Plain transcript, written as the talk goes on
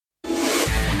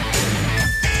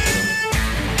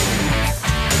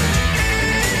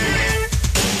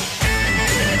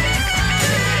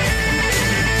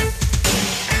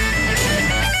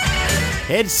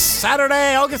It's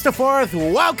Saturday, August the 4th.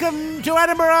 Welcome to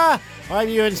Edinburgh. I'm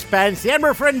Ewan Spence, the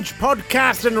Edinburgh Fringe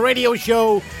podcast and radio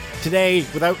show. Today,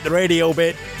 without the radio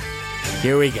bit,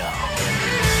 here we go. I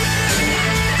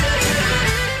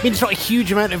mean, there's not a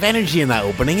huge amount of energy in that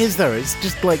opening, is there? It's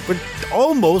just like, we're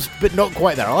almost, but not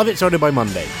quite there. I'll have it sorted by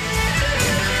Monday.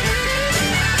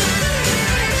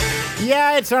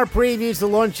 Yeah, it's our previews. The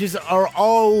launches are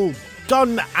all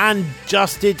done and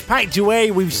dusted, packed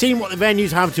away. We've seen what the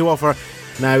venues have to offer.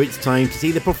 Now it's time to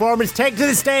see the performance take to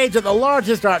the stage at the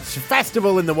largest arts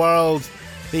festival in the world,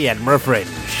 the Edinburgh Fringe.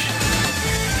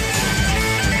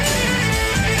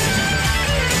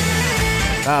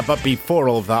 But before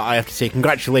all of that, I have to say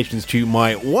congratulations to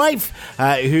my wife,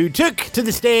 who took to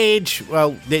the stage,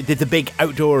 well, they did the big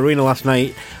outdoor arena last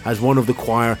night as one of the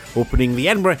choir opening the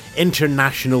Edinburgh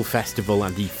International Festival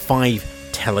and the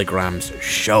 5 Telegrams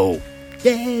show.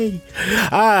 Yay!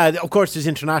 Of course, there's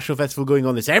International Festival going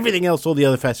on. There's everything else, all the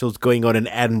other festivals going on in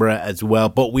Edinburgh as well.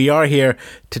 But we are here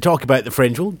to talk about the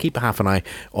Fringe. We'll keep a half an eye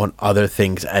on other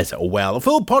things as well.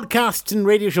 Full podcasts and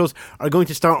radio shows are going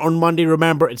to start on Monday.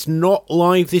 Remember, it's not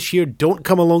live this year. Don't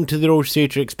come along to the Rose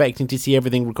Theatre expecting to see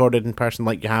everything recorded in person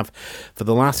like you have for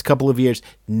the last couple of years.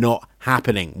 Not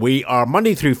happening. We are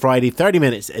Monday through Friday, 30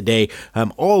 minutes a day,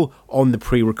 all on the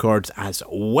pre-records as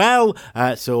well.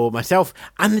 So myself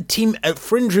and the team at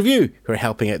Fringe Review, who are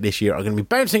helping out this year, are going to be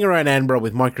bouncing around Edinburgh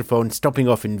with microphones, stopping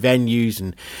off in venues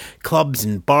and clubs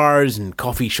and bars and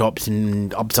coffee shops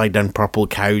and upside down purple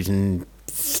cows and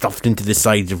stuffed into the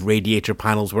sides of radiator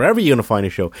panels. Wherever you're going to find a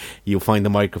show, you'll find the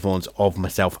microphones of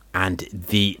myself and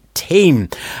the team.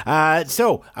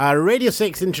 So Radio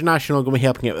 6 International are going to be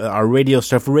helping out with our radio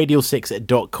stuff.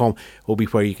 Radio6.com will be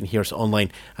where you can hear us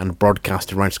online and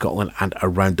broadcast around Scotland and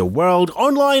around the world.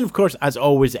 Online, of course, as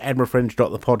always,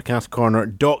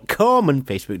 edinburghfringe.thepodcastcorner.com and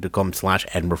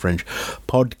facebook.com/Edinburgh Fringe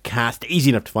podcast. Easy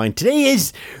enough to find. Today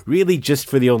is really just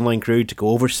for the online crew to go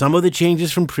over some of the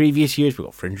changes from previous years. We've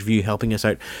got Fringe Review helping us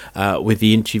out with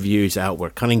the interviews. We're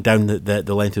cutting down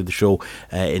the length of the show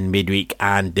in midweek,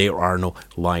 and there are no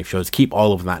live shows. Keep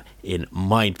all of that in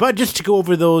mind. But just to go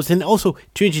over those and also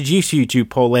to introduce you to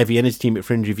Paul Levy and his team at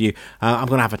Fringe Review, I'm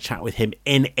going to have a chat with him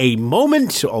in a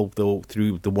moment, although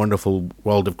through the wonderful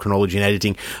world of chronology and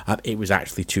editing, it was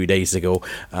actually 2 days ago.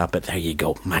 But there you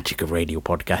go. Magic of radio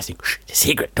podcasting. Shh, the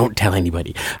secret. Don't tell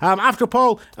anybody. After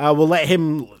Paul, we'll let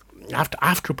him...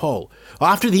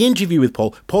 After the interview with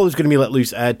Paul is going to be let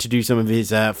loose to do some of his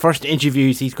first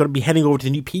interviews. He's going to be heading over to the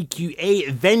new PQA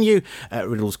venue at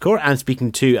Riddles Court and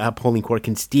speaking to Pauline Quirk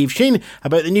and Steve Sheen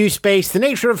about the new space, the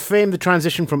nature of fame, the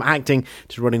transition from acting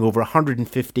to running over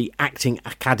 150 acting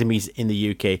academies in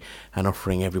the UK and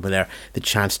offering everyone there the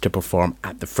chance to perform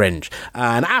at the Fringe.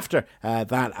 And after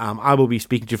that, I will be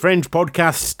speaking to Fringe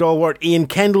podcast stalwart Ian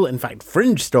Kendall. In fact,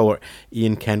 Fringe stalwart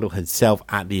Ian Kendall himself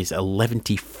at his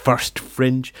 11th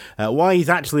Fringe. Why he's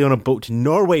actually on a boat to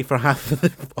Norway for half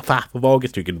of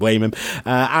August, who can blame him?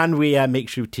 And we make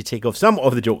sure to take off some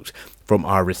of the jokes from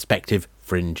our respective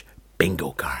Fringe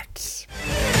bingo cards.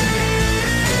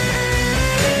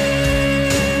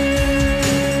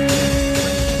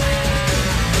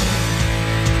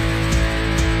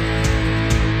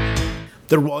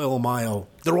 The Royal Mile.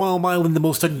 The Royal Mile in the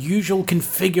most unusual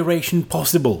configuration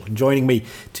possible. Joining me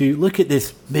to look at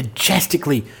this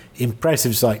majestically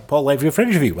impressive sight, Paul Levy of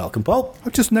Fringe Review. Welcome, Paul.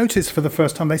 I've just noticed for the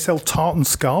first time they sell tartan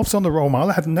scarves on the Royal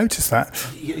Mile. I hadn't noticed that.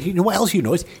 You know what else you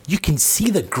notice? You can see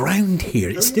the ground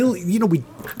here. It's still, we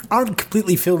aren't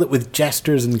completely filled it with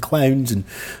jesters and clowns and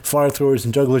fire throwers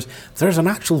and jugglers. There's an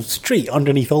actual street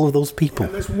underneath all of those people.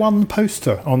 And there's one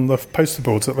poster on the poster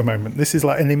boards at the moment. This is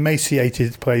like an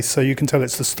emaciated place, so you can tell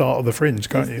it's the start of the Fringe,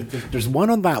 can't you? There's one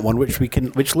on that one which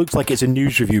looks like it's a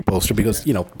news review poster because,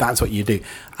 that's what you do.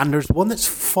 And there's one that's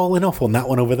fallen off on that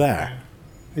one over there.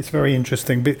 It's very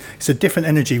interesting, but it's a different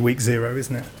energy week 0,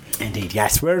 isn't it? Indeed,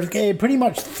 yes. We're pretty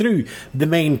much through the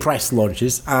main press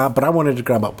launches, but I wanted to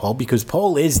grab up Paul because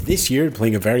Paul is this year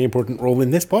playing a very important role in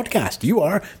this podcast. You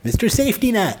are Mr.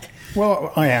 Safety Net.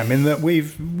 Well, I am, in that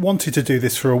we've wanted to do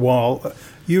this for a while.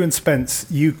 You and Spence,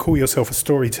 you call yourself a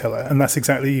storyteller, and that's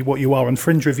exactly what you are. And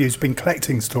Fringe Review's been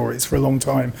collecting stories for a long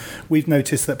time. We've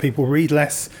noticed that people read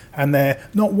less, and they're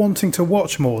not wanting to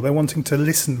watch more. They're wanting to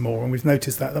listen more, and we've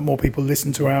noticed that more people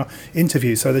listen to our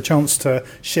interviews. So the chance to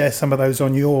share some of those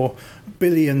on your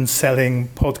billion-selling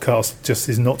podcast just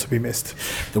is not to be missed.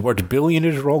 The word billion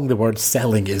is wrong, the word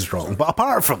selling is wrong. But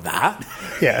apart from that...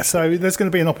 Yeah, so there's going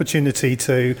to be an opportunity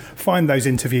to find those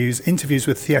interviews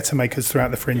with theatre makers throughout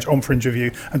the Fringe on Fringe Review,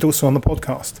 review and also on the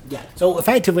podcast. Yeah. So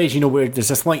effectively, as you know,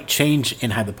 there's a slight change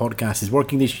in how the podcast is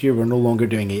working this year. We're no longer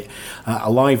doing a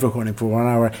live recording for 1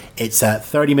 hour. It's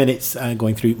 30 minutes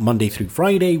going through Monday through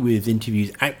Friday with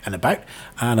interviews out and about.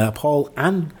 And Paul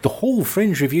and the whole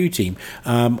Fringe review team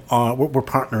we're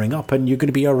partnering up, and you're going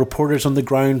to be our reporters on the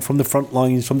ground, from the front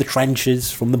lines, from the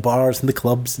trenches, from the bars and the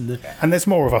clubs. And there's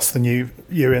more of us than you,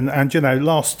 Ewan. And,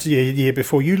 last year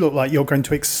before, you look like you're going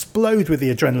to explode with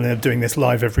the adrenaline of doing this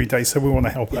live every day, so we want to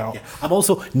help out. Yeah. I'm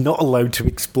also not allowed to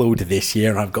explode this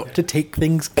year. I've got to take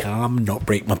things calm, not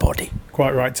break my body.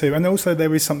 Quite right too. And also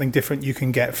there is something different you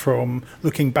can get from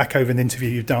looking back over an interview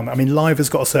you've done. I mean, live has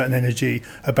got a certain energy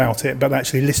about it, but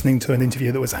actually listening to an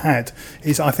interview that was had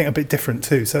is, I think, a bit different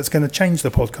too. So it's going to change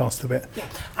the podcast a bit. Yeah.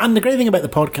 And the great thing about the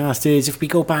podcast is, if we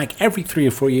go back every 3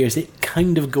 or 4 years, it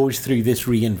kind of goes through this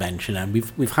reinvention. And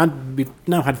we've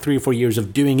now had 3 or 4 years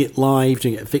of doing it live,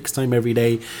 doing it at fixed time every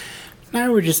day.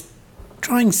 Now we're just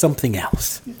trying something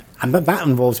else. And that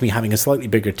involves me having a slightly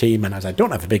bigger team, and as I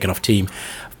don't have a big enough team,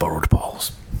 I've borrowed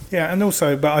Paul's. Yeah, and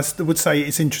also, but I would say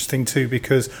it's interesting too,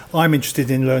 because I'm interested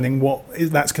in learning what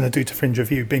that's going to do to Fringe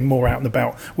Review, being more out and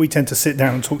about. We tend to sit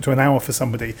down and talk to an hour for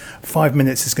somebody. 5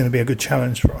 minutes is going to be a good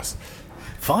challenge for us.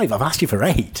 5? I've asked you for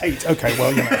 8. 8, okay,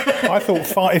 well, I thought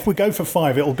 5, if we go for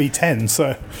 5, it'll be 10,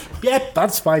 so... Yeah,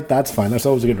 that's fine, that's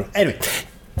always a good one. Anyway,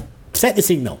 set the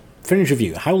scene though. Fringe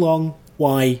Review, how long,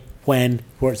 why, when,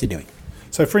 what's he doing?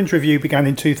 So Fringe Review began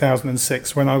in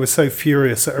 2006 when I was so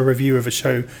furious at a review of a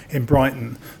show in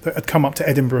Brighton that had come up to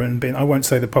Edinburgh and been, I won't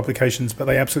say the publications, but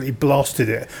they absolutely blasted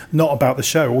it. Not about the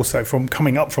show, also from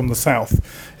coming up from the south,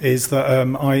 is that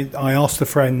I asked a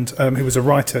friend who was a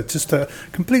writer just to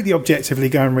completely objectively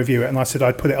go and review it, and I said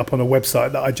I'd put it up on a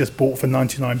website that I just bought for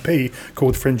 99p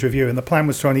called Fringe Review, and the plan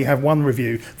was to only have one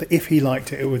review, that if he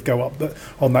liked it, it would go up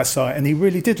on that site, and he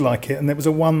really did like it, and there was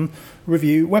a one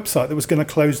review website that was going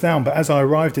to close down. But as I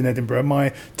arrived in Edinburgh, my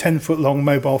 10-foot long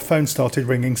mobile phone started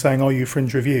ringing saying, "Are you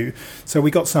Fringe Review?" So we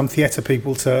got some theatre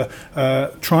people to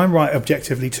try and write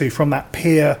objectively too, from that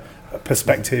peer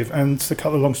perspective, and to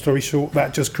cut the long story short,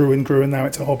 that just grew and grew, and now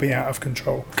it's a hobby out of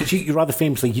control. Because you rather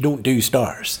famously, you don't do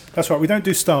stars. That's right, we don't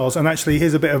do stars. And actually,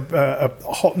 here's a bit of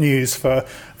hot news for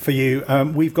you.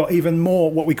 We've got even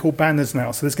more what we call banners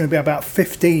now, so there's going to be about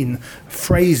 15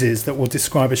 phrases that will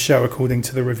describe a show according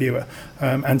to the reviewer,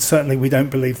 and certainly we don't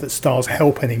believe that stars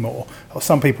help anymore.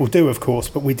 Some people do, of course,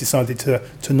 but we decided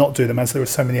to not do them, as there are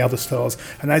so many other stars.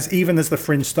 And even as the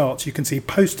Fringe starts, you can see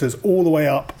posters all the way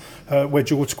up where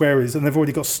George Square is, and they've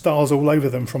already got stars all over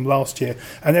them from last year,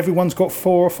 and everyone's got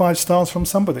 4 or 5 stars from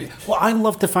somebody. Well, I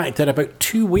love the fact that about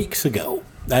 2 weeks ago,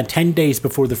 10 days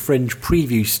before the Fringe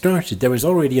preview started, there was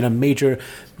already in a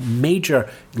major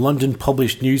London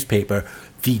published newspaper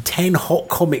the 10 hot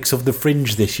comics of the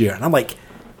Fringe this year, and I'm like,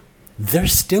 they're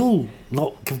still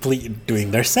not completely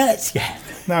doing their sets yet.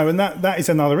 No, and that is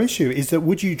another issue, is that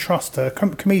would you trust a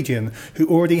comedian who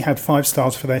already had 5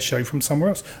 stars for their show from somewhere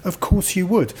else? Of course you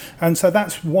would. And so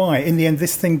that's why, in the end,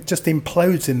 this thing just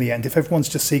implodes in the end, if everyone's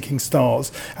just seeking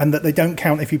stars, and that they don't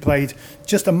count if you played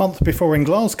just a month before in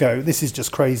Glasgow. This is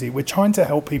just crazy. We're trying to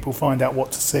help people find out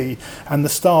what to see, and the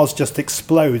stars just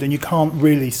explode, and you can't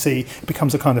really see. It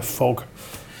becomes a kind of fog.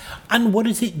 And what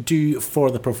does it do for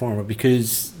the performer?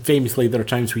 Because famously there are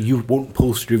times where you won't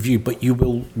post a review, but you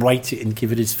will write it and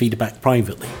give it as feedback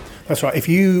privately. That's right. If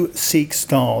you seek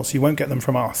stars, you won't get them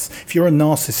from us. If you're a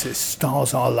narcissist,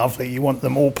 stars are lovely. You want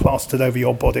them all plastered over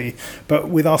your body. But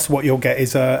with us, what you'll get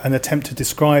is an attempt to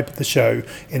describe the show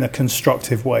in a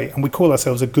constructive way. And we call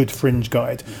ourselves a good Fringe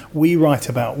guide. We write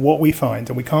about what we find,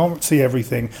 and we can't see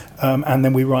everything. And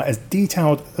then we write as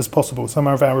detailed as possible. Some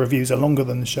of our reviews are longer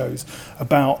than the shows,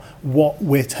 about what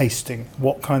we're tasting,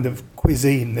 what kind of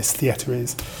cuisine this theatre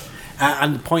is.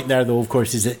 And the point there, though, of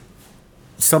course, is that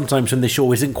sometimes when the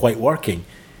show isn't quite working,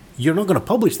 you're not going to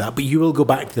publish that, but you will go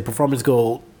back to the performance and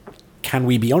go, can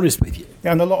we be honest with you?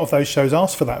 Yeah, and a lot of those shows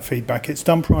ask for that feedback. It's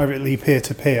done privately,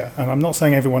 peer-to-peer, and I'm not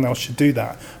saying everyone else should do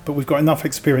that, but we've got enough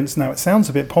experience now. It sounds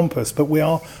a bit pompous, but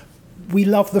we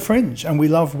love the Fringe, and we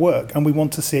love work, and we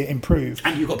want to see it improve.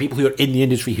 And you've got people who are in the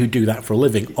industry who do that for a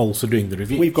living, also doing the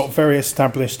reviews. We've got very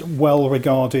established,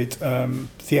 well-regarded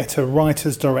theatre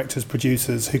writers, directors,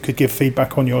 producers who could give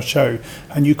feedback on your show,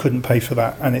 and you couldn't pay for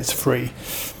that, and it's free.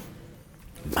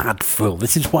 Mad fool.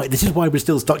 This is why we're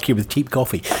still stuck here with cheap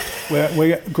coffee.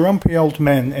 We're grumpy old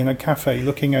men in a cafe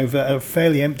looking over a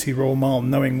fairly empty Royal Mile,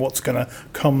 knowing what's going to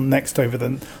come next over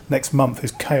the next month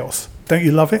is chaos. Don't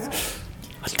you love it?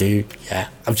 I do, yeah.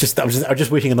 I'm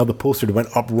just waiting another poster to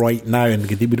went up right now, and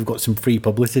they would have got some free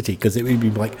publicity, because it would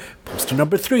be like, poster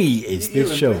number 3 is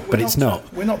this show, but it's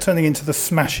not. We're not turning into the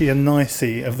smashy and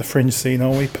nicey of the Fringe scene,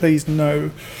 are we? Please, no.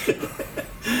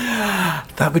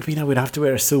 That would mean I would have to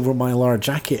wear a silver Mylar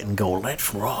jacket and go,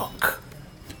 let's rock.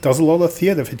 Does a lot of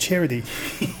theatre for charity.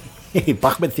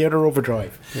 Bachman Theatre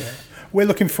Overdrive. Yeah. We're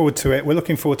looking forward to it. We're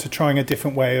looking forward to trying a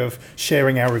different way of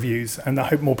sharing our reviews, and I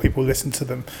hope more people listen to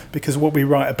them, because what we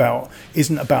write about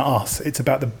isn't about us. It's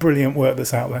about the brilliant work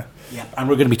that's out there. Yeah, and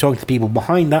we're going to be talking to people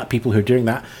behind that, people who are doing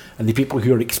that, and the people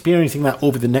who are experiencing that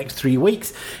over the next 3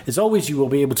 weeks. As always, you will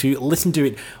be able to listen to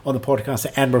it on the podcast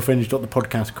at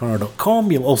edinburghfringe.thepodcastcorner.com.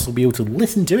 You'll also be able to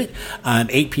listen to it at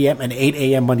 8 p.m. and 8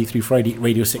 a.m. Monday through Friday at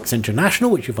Radio 6 International,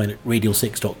 which you'll find at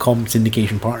radio6.com.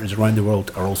 Syndication partners around the world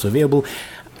are also available.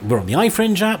 We're on the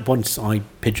iFringe app. Once I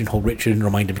pigeonhole Richard and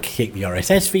remind him to take the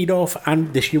RSS feed off,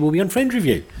 and this year we'll be on Fringe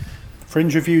Review.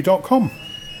 FringeReview.com.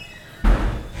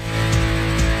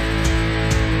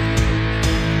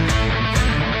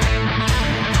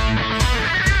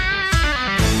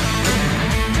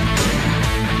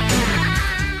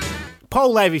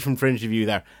 Paul Levy from Fringe Review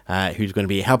there, who's going to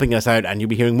be helping us out, and you'll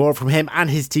be hearing more from him and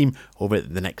his team over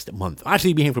the next month.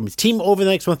 Actually, you'll be hearing from his team over the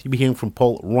next month. You'll be hearing from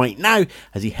Paul right now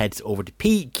as he heads over to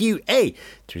PQA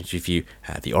to interview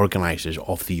the organisers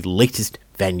of the latest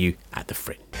venue at the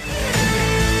Fringe.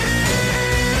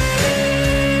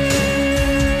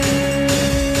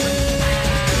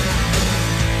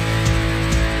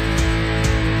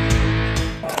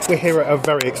 We're here at a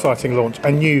very exciting launch,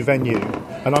 a new venue,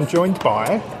 and I'm joined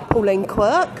by Pauline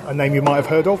Quirk, a name you might have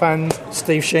heard of, and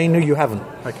Steve Sheen, who you haven't.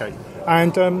 Okay.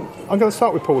 And I'm going to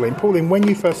start with Pauline. Pauline, when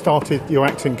you first started your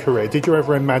acting career, did you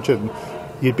ever imagine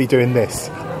you'd be doing this,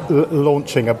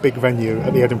 launching a big venue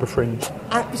at the Edinburgh Fringe?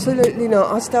 Absolutely not.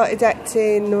 I started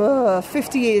acting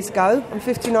 50 years ago. I'm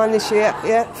 59 this year,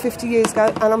 50 years ago,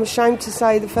 and I'm ashamed to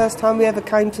say the first time we ever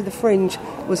came to the Fringe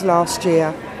was last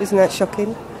year. Isn't that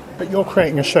shocking? But you're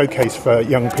creating a showcase for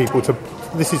young people to...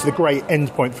 This is the great end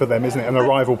point for them, isn't it? An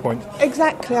arrival point.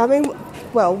 Exactly. I mean,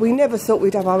 well, we never thought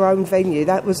we'd have our own venue.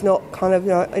 That was not kind of,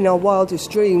 in our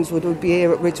wildest dreams would we be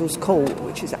here at Riddles Court,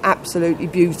 which is absolutely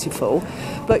beautiful.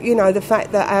 But, the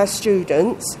fact that our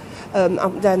students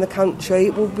up and down the country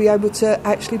will be able to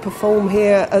actually perform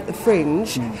here at the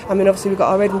Fringe. I mean, obviously we've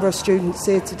got our Edinburgh students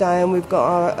here today, and we've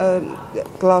got our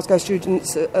Glasgow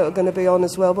students are going to be on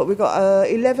as well, but we've got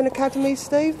 11 academies,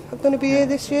 Steve, are going to be here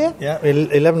this year. Yeah,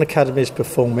 11 academies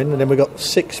performing, and then we've got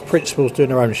 6 principals doing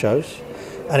their own shows,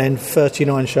 and then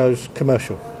 39 shows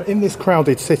commercial. In this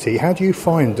crowded city, how do you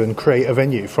find and create a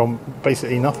venue from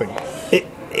basically nothing?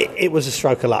 It was a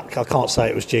stroke of luck. I can't say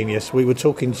it was genius. We were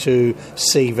talking to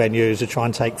C venues to try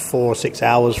and take 4 or 6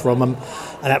 hours from them,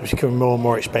 and that was becoming more and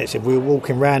more expensive. We were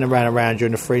walking round and round and round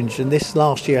during the Fringe, and this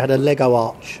last year had a Lego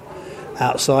arch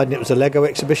outside, and it was a Lego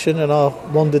exhibition, and I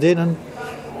wandered in and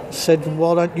said,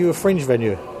 why don't you a Fringe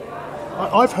venue?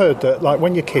 I've heard that, like,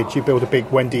 when you're kids, you build a big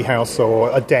Wendy house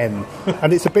or a den,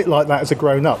 and it's a bit like that as a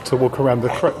grown-up to walk around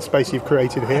the space you've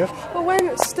created here. Well,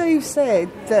 when Steve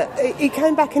said that, he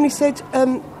came back and he said,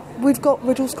 we've got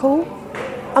Riddles Court.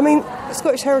 I mean,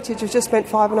 Scottish Heritage have just spent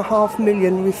 $5.5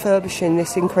 million refurbishing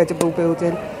this incredible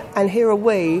building, and here are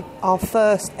we, our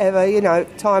first ever,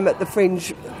 time at the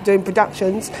Fringe doing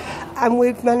productions, and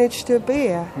we've managed to be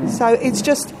here. So it's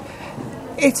just...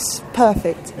 It's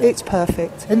perfect. It's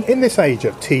perfect. In this age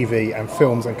of TV and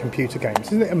films and computer games,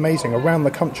 isn't it amazing? Around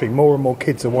the country, more and more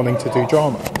kids are wanting to do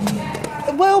drama.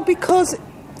 Well, because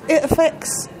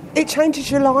it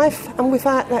changes your life, and with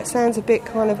that sounds a bit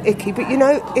kind of icky, but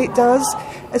it does.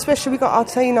 Especially we've got our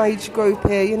teenage group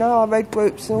here, our red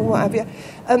groups and what have you.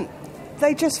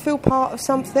 They just feel part of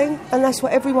something, and that's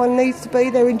what everyone needs to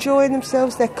be. They're enjoying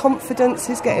themselves, their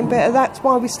confidence is getting better. That's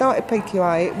why we started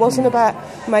PQA. It wasn't about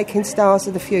making stars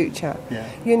of the future.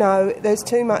 Yeah. There's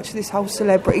too much of this whole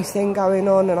celebrity thing going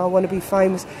on, and I want to be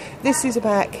famous. This is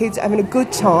about kids having a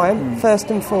good time,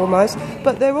 first and foremost,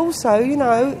 but they're also,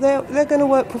 they're going to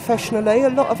work professionally.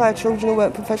 A lot of our children will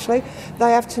work professionally.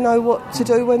 They have to know what to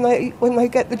do when they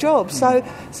get the job.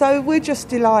 So we're just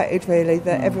delighted, really,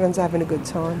 that everyone's having a good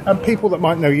time. And people that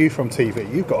might know you from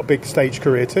TV, you've got a big stage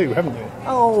career too, haven't you?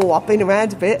 Oh, I've been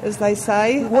around a bit, as they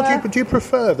say. Do you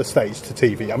prefer the stage to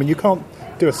TV? I mean, you can't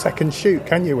do a second shoot,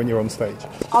 can you, when you're on stage?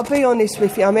 I'll be honest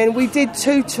with you. I mean, we did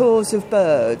 2 tours of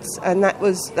Birds, and that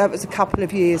was a couple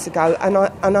of years ago,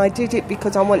 and I did it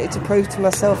because I wanted to prove to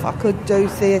myself I could do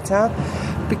theatre,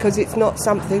 because it's not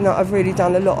something that I've really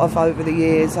done a lot of over the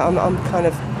years. I'm kind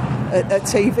of a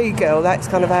TV girl. That's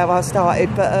kind of how I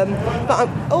started. But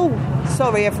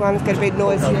sorry, everyone's going to be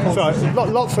noisy. So,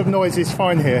 lots of noise is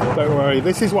fine here, don't worry.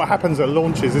 This is what happens at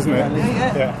launches, isn't it?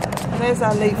 Yeah. There's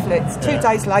our leaflets. 2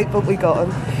 days late, but we got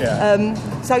them.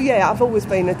 Yeah. I've always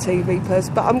been a TV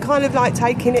person, but I'm kind of like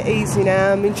taking it easy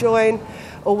now. I'm enjoying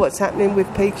all what's happening with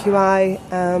PQA,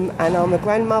 and I'm a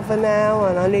grandmother now,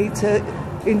 and I need to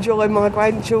enjoy my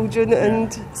grandchildren,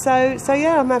 and so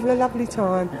I'm having a lovely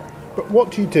time. But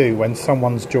what do you do when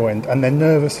someone's joined and they're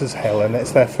nervous as hell and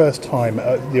it's their first time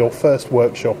at your first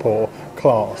workshop or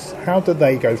class? How do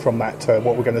they go from that to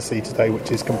what we're going to see today,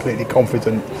 which is completely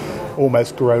confident,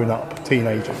 almost grown-up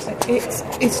teenagers?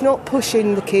 It's not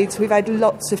pushing the kids. We've had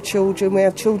lots of children. We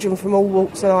have children from all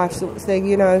walks of life, sort of thing,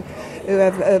 who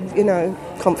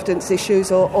have, confidence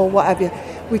issues or what have you.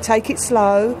 We take it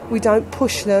slow. We don't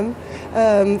push them.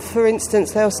 For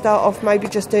instance, they'll start off maybe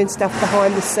just doing stuff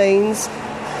behind the scenes.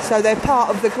 So they're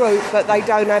part of the group, but they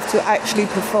don't have to actually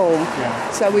perform.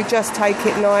 Yeah. So we just take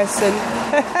it nice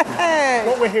and...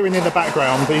 What we're hearing in the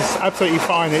background is absolutely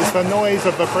fine. It's the noise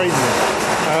of the Fringe.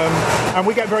 And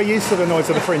we get very used to the noise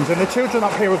of the Fringe. And the children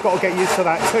up here have got to get used to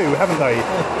that too, haven't they?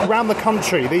 Around the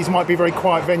country, these might be very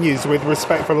quiet venues with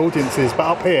respectful audiences, but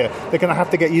up here, they're going to have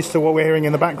to get used to what we're hearing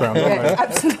in the background, aren't they?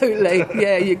 Absolutely.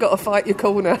 Yeah, you've got to fight your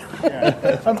corner.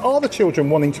 And are the children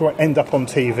wanting to end up on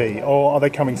TV, or are they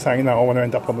coming saying, no, I want to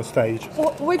end up on the stage?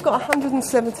 Well, we've got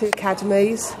 170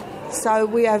 academies. So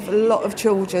we have a lot of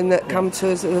children that come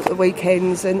to us at the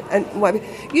weekends and whatever.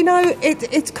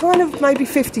 It's kind of maybe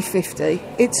 50-50.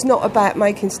 It's not about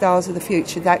making stars of the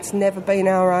future. That's never been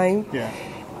our aim. Yeah.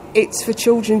 It's for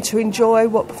children to enjoy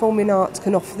what performing arts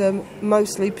can offer them,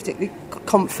 mostly particularly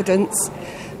confidence,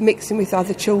 mixing with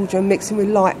other children, mixing with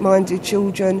like-minded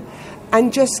children,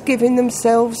 and just giving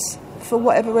themselves, for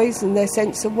whatever reason, their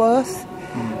sense of worth.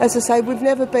 As I say, we've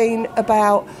never been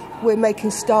about... we're making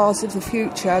stars of the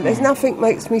future. There's nothing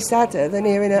makes me sadder than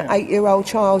hearing an 8-year-old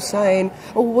child saying,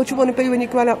 oh, what do you want to be when you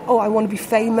grow up? Oh, I want to be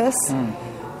famous.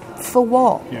 For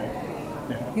what?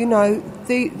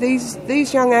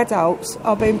 These young adults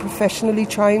are being professionally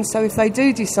trained, so if they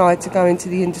do decide to go into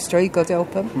the industry, God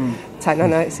help them, take no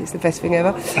notice, it's the best thing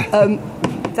ever,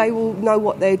 they will know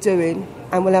what they're doing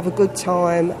and will have a good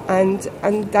time, and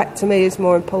that to me is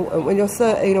more important. When you're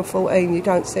 13 or 14, you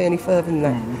don't see any further than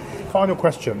that. Final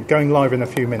question, going live in a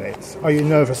few minutes. Are you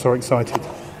nervous or excited?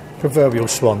 Proverbial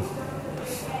swan.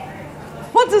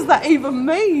 What does that even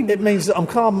mean? It means that I'm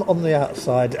calm on the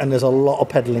outside and there's a lot of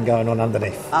pedalling going on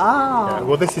underneath. Yeah,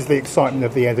 well, this is the excitement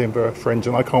of the Edinburgh Fringe,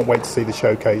 and I can't wait to see the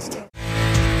showcase.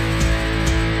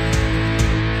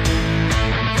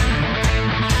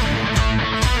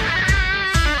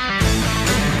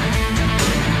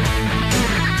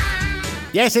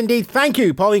 Yes, indeed. Thank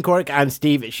you, Pauline Cork and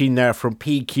Steve Sheen there from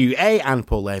PQA, and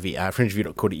Paul Levy,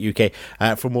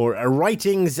 fringeview.co.uk, for more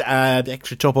writings,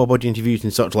 extra top-up audio interviews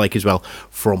and such like as well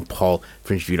from Paul,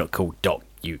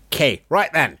 fringeview.co.uk.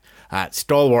 Right then,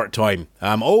 stalwart time.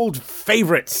 Old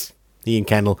favourites. Ian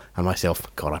Kendall and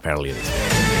myself caught up earlier this week.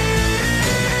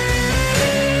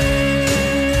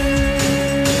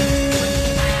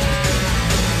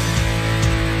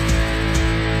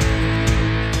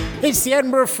 It's the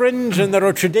Edinburgh Fringe, and there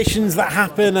are traditions that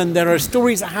happen, and there are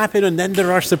stories that happen, and then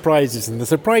there are surprises. And the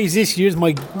surprise this year is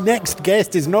my next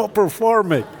guest is not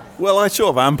performing. Well, I sort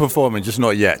of am performing, just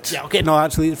not yet. Yeah, okay, no,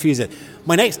 actually, refuse it.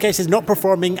 My next guest is not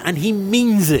performing, and he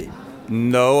means it.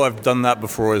 No, I've done that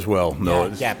before as well. No,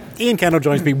 yeah. Ian Kendall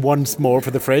joins me once more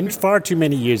for the Fringe. Far too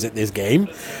many years at this game.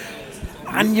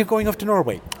 And you're going off to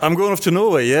Norway. I'm going off to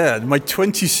Norway, yeah. My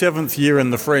 27th year in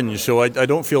the Fringe, so I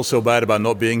don't feel so bad about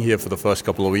not being here for the first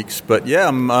couple of weeks. But yeah,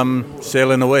 I'm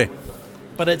sailing away.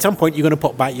 But at some point you're going to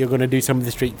pop back, you're going to do some of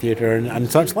the street theatre and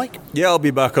such like? Yeah, I'll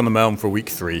be back on the Melm for week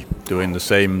 3, doing the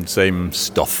same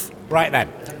stuff. Right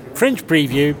then, Fringe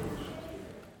preview.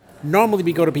 Normally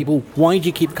we go to people, why do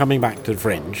you keep coming back to the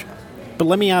Fringe? But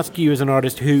let me ask you, as an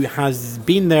artist who has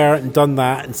been there and done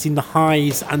that and seen the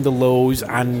highs and the lows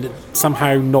and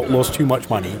somehow not lost too much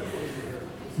money,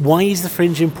 why is the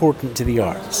Fringe important to the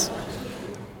arts?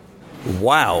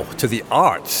 Wow, to the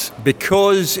arts?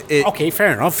 Because it... Okay,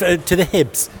 fair enough. To the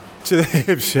Hibs. To the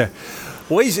Hibs, yeah.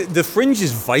 Why is it? The Fringe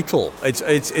is vital.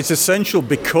 It's essential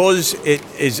because it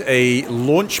is a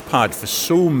launch pad for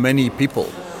so many people.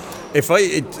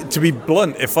 To be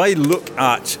blunt, if I look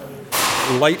at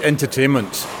light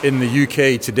entertainment in the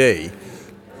UK today,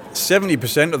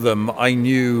 70% of them I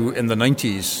knew in the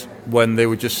 90s when they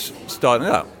were just starting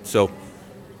out. So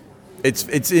it's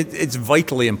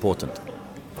vitally important.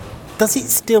 does it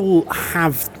still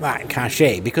have that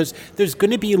cachet? Because there's going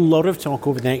to be a lot of talk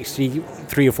over the next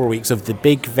 3 or 4 weeks of the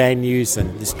big venues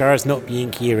and the stars not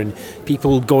being here and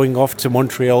people going off to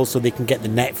Montreal so they can get the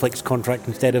Netflix contract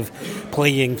instead of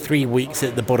playing 3 weeks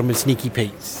at the bottom of Sneaky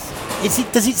Pete's.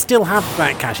 Does it still have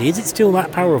that cachet? Is it still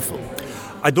that powerful?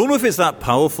 I don't know if it's that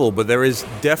powerful, but there is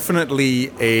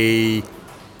definitely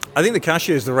I think the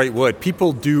cachet is the right word.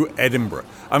 People do Edinburgh.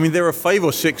 I mean, there are 5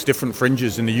 or 6 different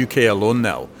fringes in the UK alone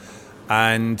now.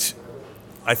 And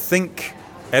I think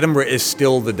Edinburgh is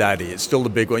still the daddy. It's still the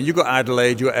big one. You've got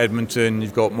Adelaide, you've got Edmonton,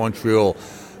 you've got Montreal.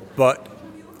 But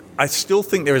I still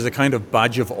think there is a kind of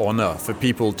badge of honour for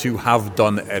people to have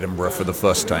done Edinburgh for the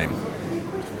first time.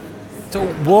 So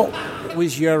what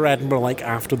was your Edinburgh like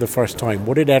after the first time?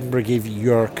 What did Edinburgh give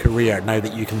your career now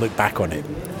that you can look back on it?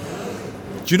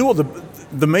 Do you know what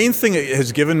the main thing it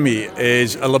has given me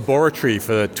is a laboratory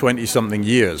for 20-something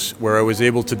years where I was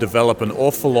able to develop an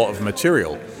awful lot of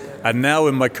material. And now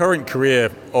in my current career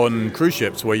on cruise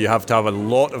ships, where you have to have a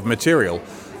lot of material,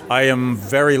 I am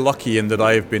very lucky in that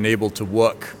I have been able to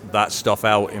work that stuff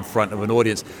out in front of an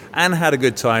audience and had a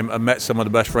good time and met some of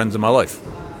the best friends in my life.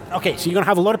 Okay, so you're going to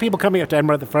have a lot of people coming up to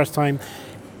Edinburgh the first time,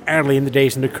 early in the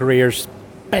days in their careers.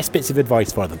 Best bits of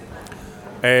advice for them?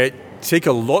 Take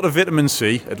a lot of vitamin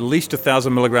C, at least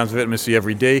 1,000 milligrams of vitamin C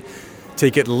every day.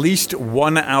 Take at least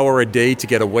 1 hour a day to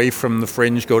get away from the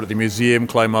fringe, go to the museum,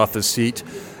 climb Arthur's Seat.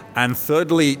 And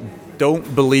thirdly,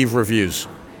 don't believe reviews.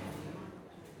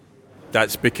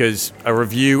 That's because a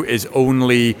review is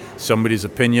only somebody's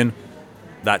opinion.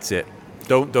 That's it.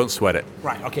 Don't sweat it.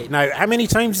 Right, okay. Now, how many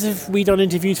times have we done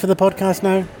interviews for the podcast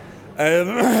now?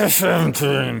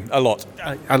 17. A lot.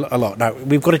 A lot. Now,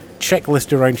 we've got a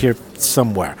checklist around here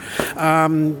somewhere.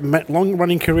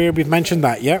 Long-running career, we've mentioned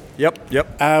that, yeah?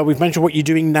 Yep. We've mentioned what you're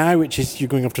doing now, which is you're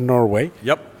going up to Norway.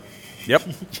 Yep.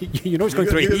 You know it's going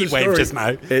through a heat wave just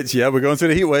now. We're going through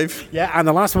the heat wave. Yeah, and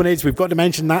the last one is we've got to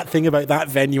mention that thing about that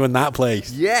venue and that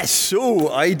place. Yes, so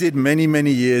I did many,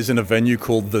 many years in a venue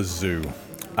called the Zoo.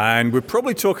 And we're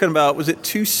probably talking about, was it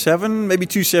 2.7? Maybe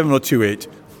 2.7 or 2.8.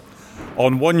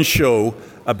 On one show,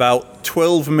 about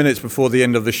 12 minutes before the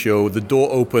end of the show, the door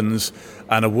opens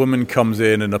and a woman comes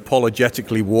in and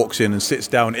apologetically walks in and sits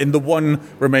down in the one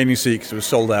remaining seat because it was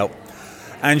sold out.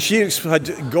 And she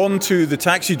had gone to the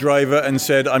taxi driver and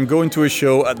said, I'm going to a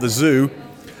show at the Zoo.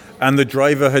 And the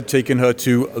driver had taken her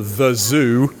to the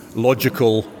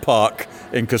Zoological Park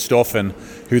in Costofen,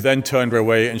 who then turned her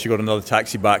away and she got another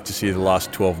taxi back to see the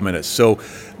last 12 minutes. So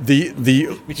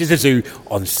which is a zoo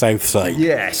on South Side.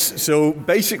 Yes. So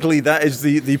basically that is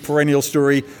the perennial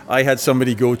story. I had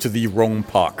somebody go to the wrong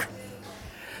park.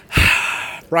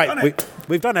 Right.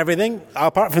 We've done everything,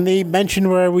 apart from the mention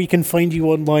where we can find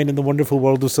you online in the wonderful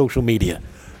world of social media.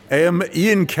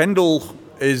 Ian Kendall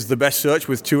is the best search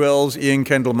with 2 L's. Ian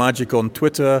Kendall Magic on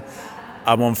Twitter.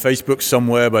 I'm on Facebook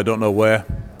somewhere, but I don't know where.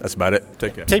 That's about it.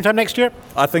 Take care. Same time next year?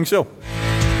 I think so.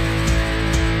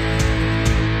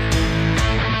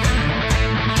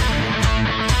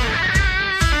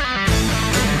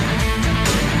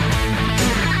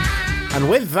 And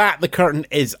with that, the curtain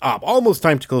is up. Almost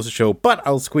time to close the show, but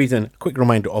I'll squeeze in a quick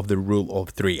reminder of the rule of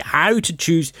 3. How to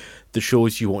choose the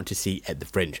shows you want to see at the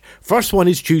Fringe. First one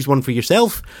is choose one for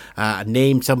yourself.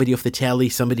 Name somebody off the telly,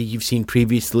 somebody you've seen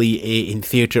previously in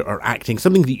theatre or acting,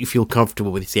 something that you feel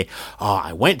comfortable with. You say,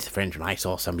 I went to the Fringe and I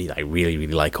saw somebody that I really,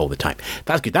 really like all the time.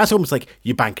 That's good. That's almost like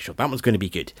you bank a show. That one's going to be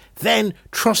good. Then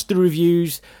trust the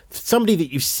reviews. Somebody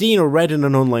that you've seen or read in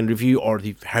an online review, or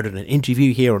you've heard in an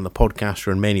interview here on the podcast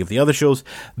or in many of the other shows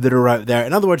that are out there.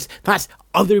 In other words, that's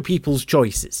other people's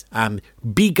choices.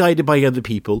 Be guided by other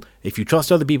people. If you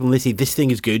trust other people and they say this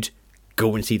thing is good,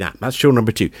 go and see that. That's show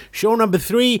number 2. Show number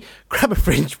 3, grab a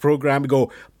Fringe programme and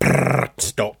go,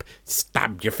 stop,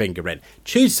 stab your finger in.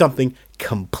 Choose something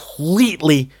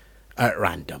completely at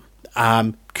random.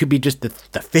 Could be just the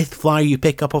 5th flyer you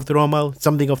pick up off the Rommel,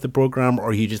 something off the programme,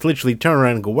 or you just literally turn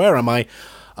around and go, where am I?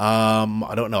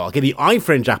 I don't know. I'll get the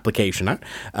iFringe application out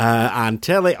and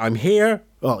tell it I'm here.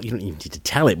 Well, you don't even need to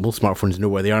tell it. Most smartphones know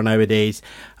where they are nowadays.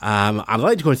 I'd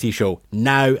like to go and see a show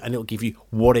now, and it'll give you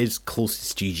what is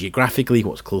closest to you geographically,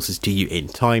 what's closest to you in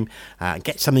time.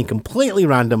 Get something completely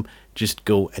random, just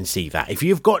go and see that. If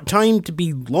you've got time to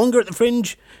be longer at the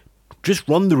Fringe, just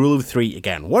run the rule of 3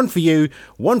 again. 1 for you,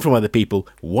 1 from other people,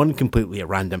 1 completely at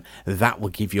random. That will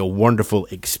give you a wonderful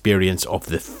experience of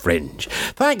the Fringe.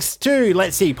 Thanks to,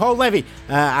 Paul Levy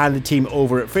and the team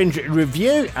over at Fringe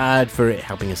Review for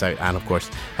helping us out. And, of course,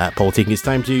 Paul taking his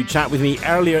time to chat with me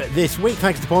earlier this week.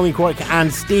 Thanks to Pauline Quark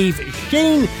and Steve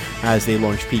Sheen as they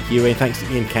launch PQA. Thanks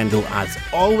to Ian Kendall, as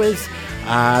always.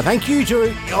 Thank you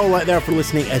to all out there for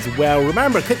listening as well.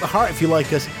 Remember, click the heart if you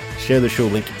like us. Share the show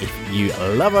link if you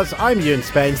love us. I'm Ewan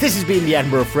Spence. This has been the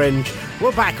Edinburgh Fringe.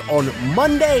 We're back on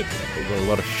Monday. We've got a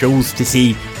lot of shows to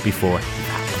see before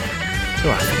that.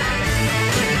 So,